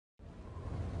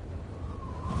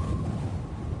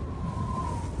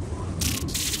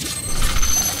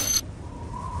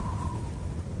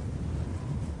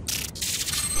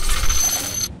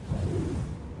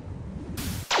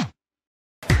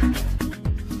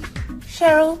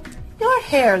Cheryl, your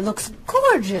hair looks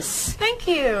gorgeous. Thank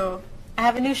you. I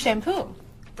have a new shampoo.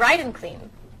 Bright and clean.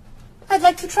 I'd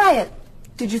like to try it.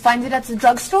 Did you find it at the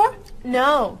drugstore?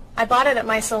 No, I bought it at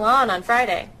my salon on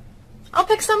Friday. I'll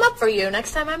pick some up for you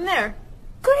next time I'm there.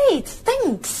 Great,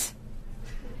 thanks.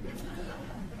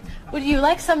 Would you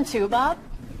like some too, Bob?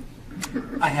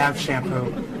 I have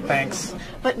shampoo, thanks.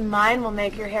 But mine will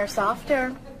make your hair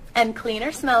softer and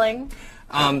cleaner smelling.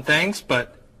 Thanks,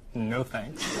 but no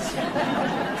thanks.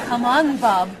 Come on,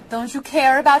 Bob. Don't you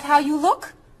care about how you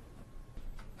look?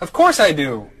 Of course I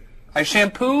do. I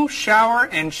shampoo, shower,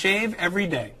 and shave every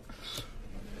day.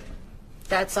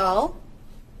 That's all?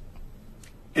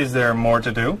 Is there more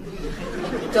to do?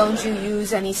 Don't you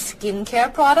use any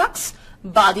skincare products?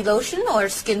 Body lotion or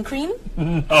skin cream?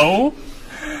 No.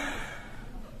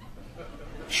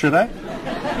 Should I?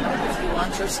 If you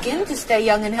want your skin to stay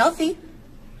young and healthy.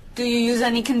 Do you use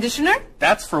any conditioner?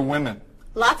 That's for women.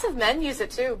 Lots of men use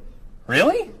it too.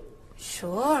 Really?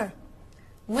 Sure.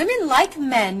 Women like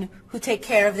men who take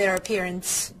care of their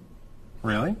appearance.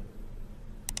 Really?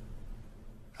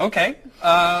 Okay.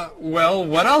 Well,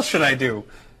 what else should I do?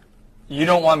 You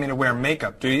don't want me to wear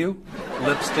makeup, do you?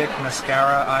 Lipstick,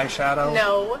 mascara, eyeshadow?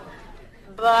 No.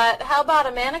 But how about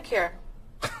a manicure?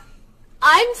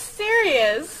 I'm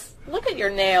serious. Look at your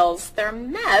nails. They're a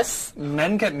mess.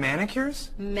 Men get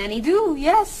manicures? Many do,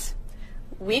 yes.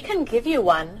 We can give you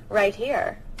one right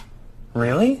here.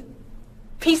 Really?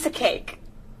 Piece of cake.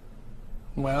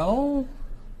 Well...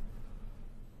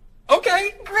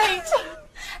 Okay. Great.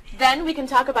 Then we can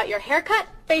talk about your haircut,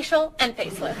 facial, and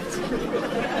facelift.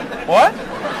 What?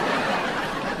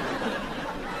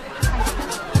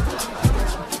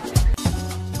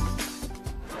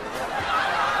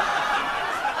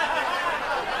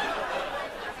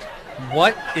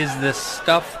 What is this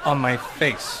stuff on my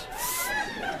face?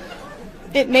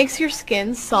 It makes your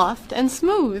skin soft and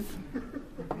smooth.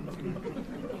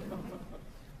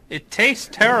 It tastes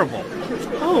terrible.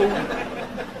 Oh.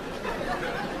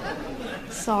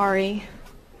 Sorry.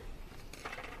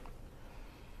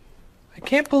 I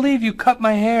can't believe you cut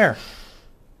my hair.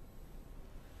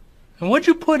 And what'd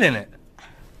you put in it?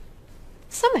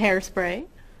 Some hairspray.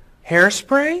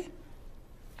 Hairspray?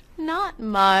 Not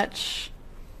much.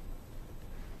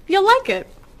 You'll like it.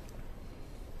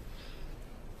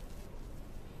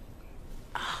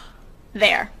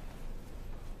 There.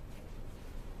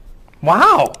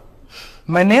 Wow!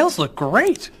 My nails look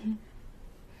great.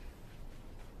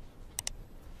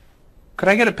 Could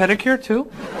I get a pedicure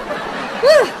too?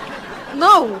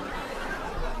 No.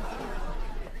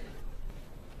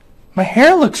 My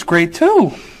hair looks great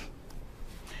too.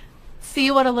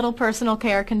 See what a little personal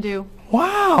care can do.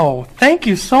 Wow! Thank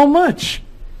you so much.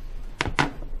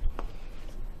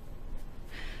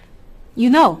 You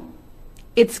know,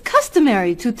 it's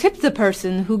customary to tip the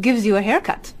person who gives you a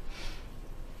haircut.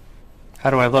 How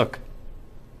do I look?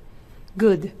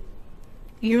 Good.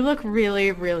 You look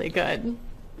really, really good.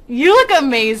 You look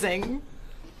amazing.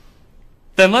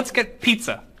 Then let's get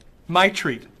pizza. My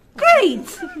treat.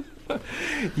 Great!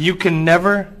 You can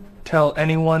never tell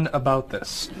anyone about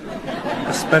this.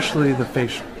 Especially the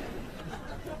facial.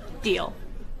 Deal.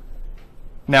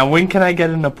 Now when can I get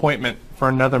an appointment for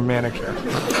another manicure?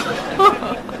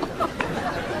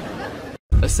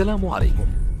 السلام عليكم.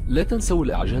 لا تنسوا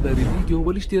الاعجاب بالفيديو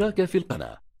والاشتراك في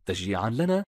القناة تشجيعا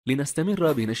لنا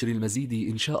لنستمر بنشر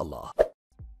المزيد إن شاء الله.